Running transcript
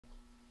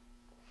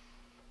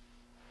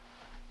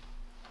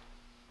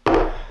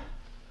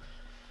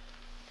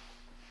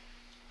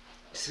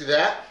See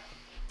that?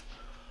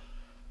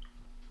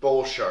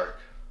 Bull shark.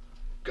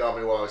 Got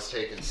me while I was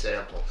taking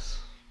samples.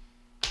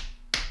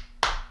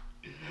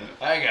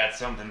 I got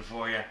something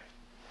for you.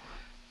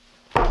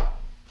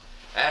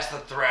 That's the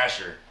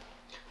thrasher.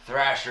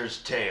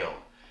 Thrasher's tail.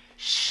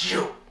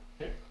 Shoot!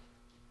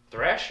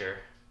 Thrasher?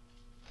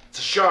 It's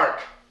a shark.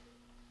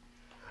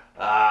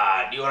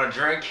 Do you want a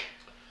drink?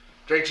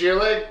 Drink to your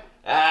leg?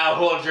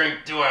 We'll drink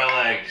to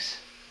our legs.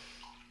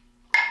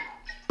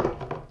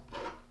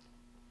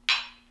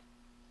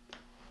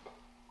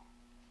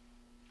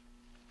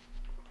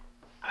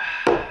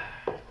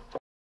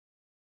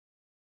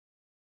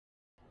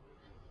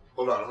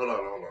 Hold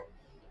on.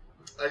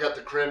 I got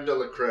the creme de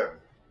la creme.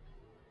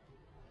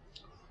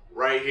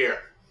 Right here.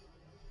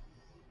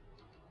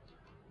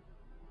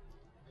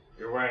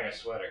 You're wearing a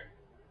sweater.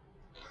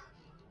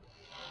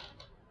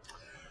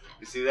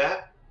 You see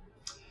that?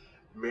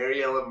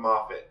 Mary Ellen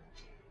Moffat.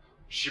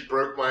 She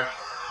broke my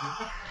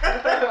heart.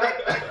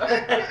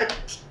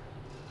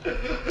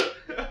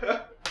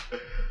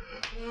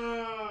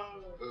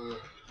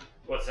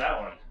 What's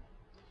that one?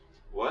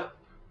 What?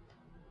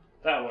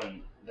 That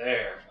one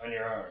there on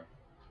your arm.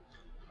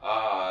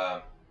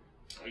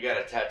 We got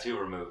a tattoo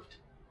removed.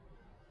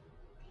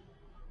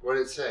 What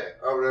did it say?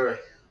 Oh, no.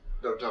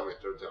 Don't tell me.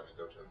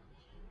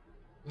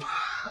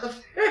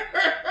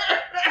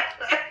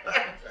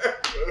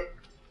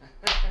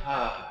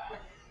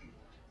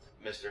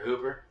 Mr.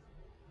 Hooper,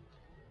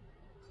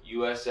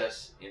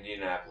 USS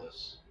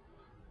Indianapolis.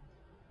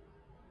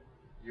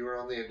 You were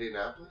on the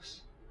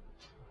Indianapolis?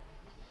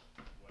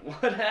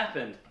 What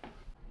happened?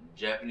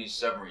 Japanese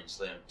submarine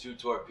slammed 2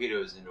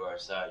 torpedoes into our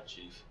side,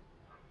 Chief.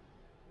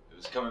 It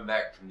was coming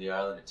back from the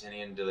island of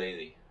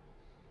Tinian-Delali.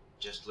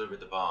 Just delivered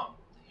the bomb,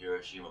 the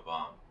Hiroshima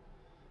bomb.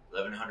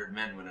 1,100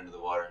 men went into the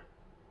water.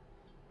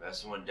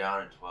 Vessel went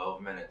down in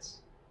 12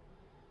 minutes.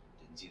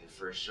 Didn't see the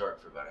first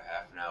shark for about a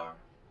half an hour.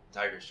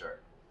 Tiger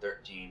shark,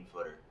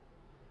 13-footer.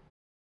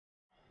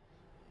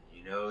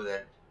 You know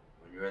that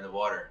when you're in the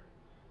water,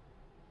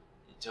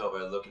 you tell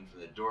by looking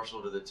from the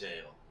dorsal to the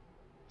tail.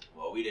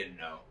 Well, we didn't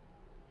know.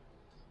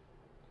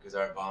 Because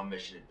our bomb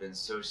mission had been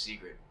so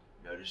secret,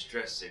 no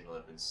distress signal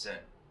had been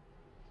sent.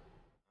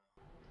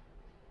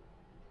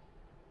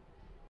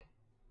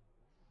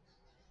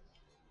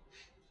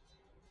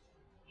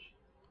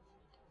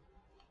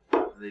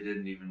 They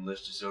didn't even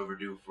list us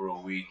overdue for a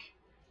week.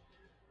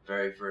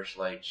 Very first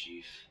light,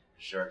 Chief.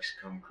 Sharks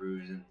come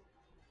cruising.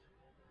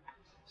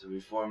 So we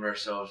formed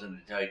ourselves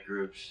into tight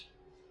groups.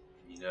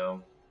 You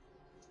know,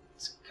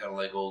 it's kind of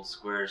like old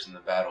squares in the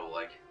battle,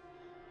 like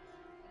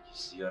you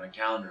see on a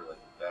calendar, like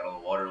the Battle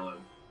of Waterloo.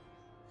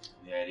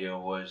 The idea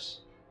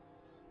was,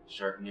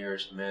 shark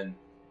nearest men,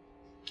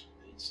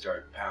 they'd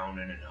start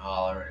pounding and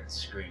hollering and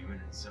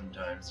screaming, and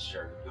sometimes the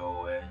shark would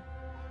go away.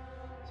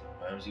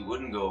 Sometimes he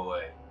wouldn't go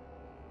away.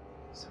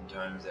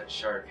 Sometimes that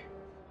shark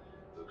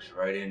looks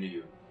right into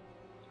you,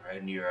 right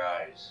into your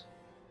eyes.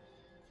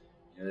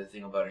 The other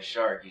thing about a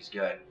shark, he's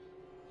got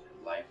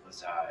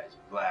lifeless eyes,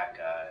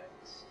 black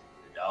eyes,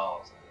 the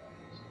doll's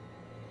eyes.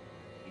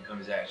 He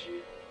comes at you,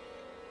 you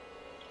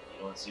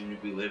don't seem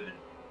to be living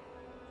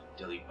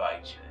until he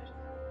bites you.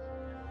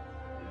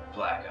 The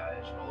black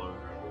eyes roll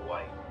over into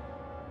white.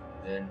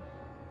 And then,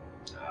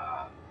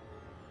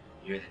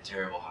 you hear the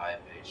terrible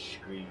high-pitched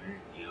screaming,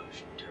 and the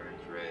ocean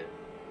turns red.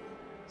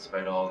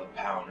 Despite all the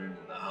pounding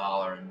and the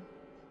hollering,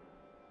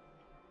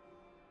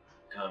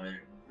 come in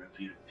and rip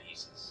you to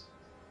pieces.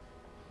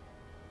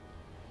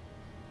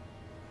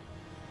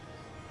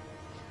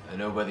 I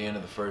know by the end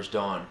of the first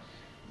dawn,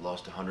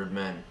 lost 100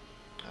 men.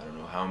 I don't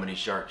know how many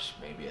sharks,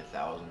 maybe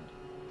 1,000.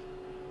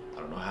 I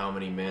don't know how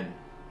many men,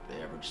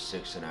 they averaged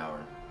 6 an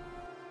hour.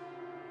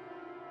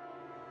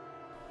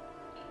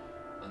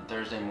 On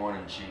Thursday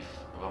morning, Chief,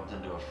 I bumped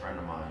into a friend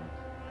of mine,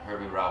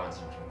 Herbie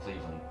Robinson from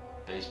Cleveland,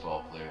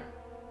 baseball player,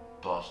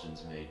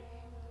 Boston's mate.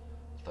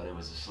 Thought he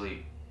was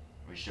asleep.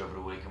 Reached over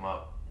to wake him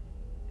up.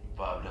 He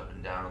bobbed up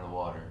and down in the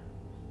water,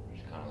 which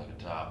is kind of like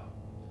a top.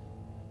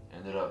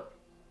 Ended up,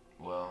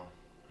 well,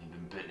 he'd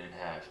been bitten in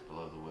half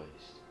below the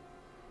waist.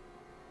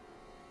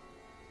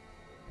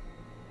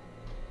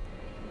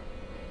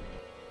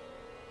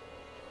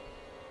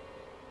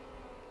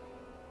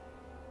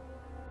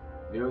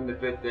 Noon the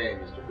 5th day,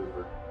 Mr.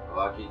 Cooper. A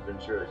Lockheed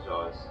Ventura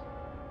saw us.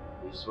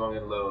 He swung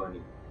in low and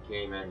he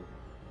came in.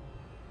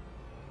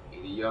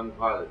 He's a young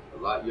pilot,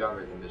 a lot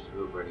younger than Mr.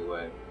 Cooper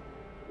anyway.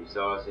 He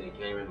saw us and he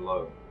came in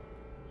low.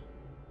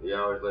 3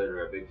 hours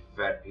later, a big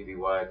fat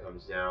PBY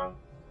comes down.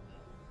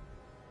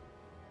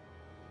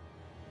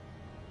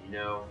 You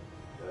know,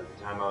 that was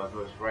the time I was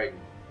most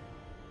frightened.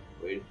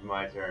 Waiting for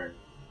my turn.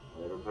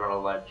 I never put on a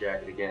life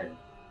jacket again.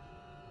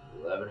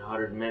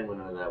 1,100 men went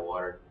into that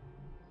water.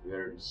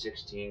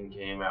 316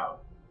 came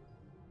out.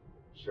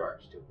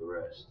 Sharks took the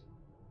rest.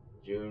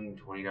 June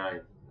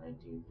 29th,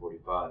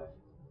 1945.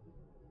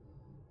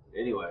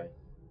 Anyway,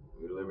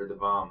 we delivered the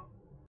bomb.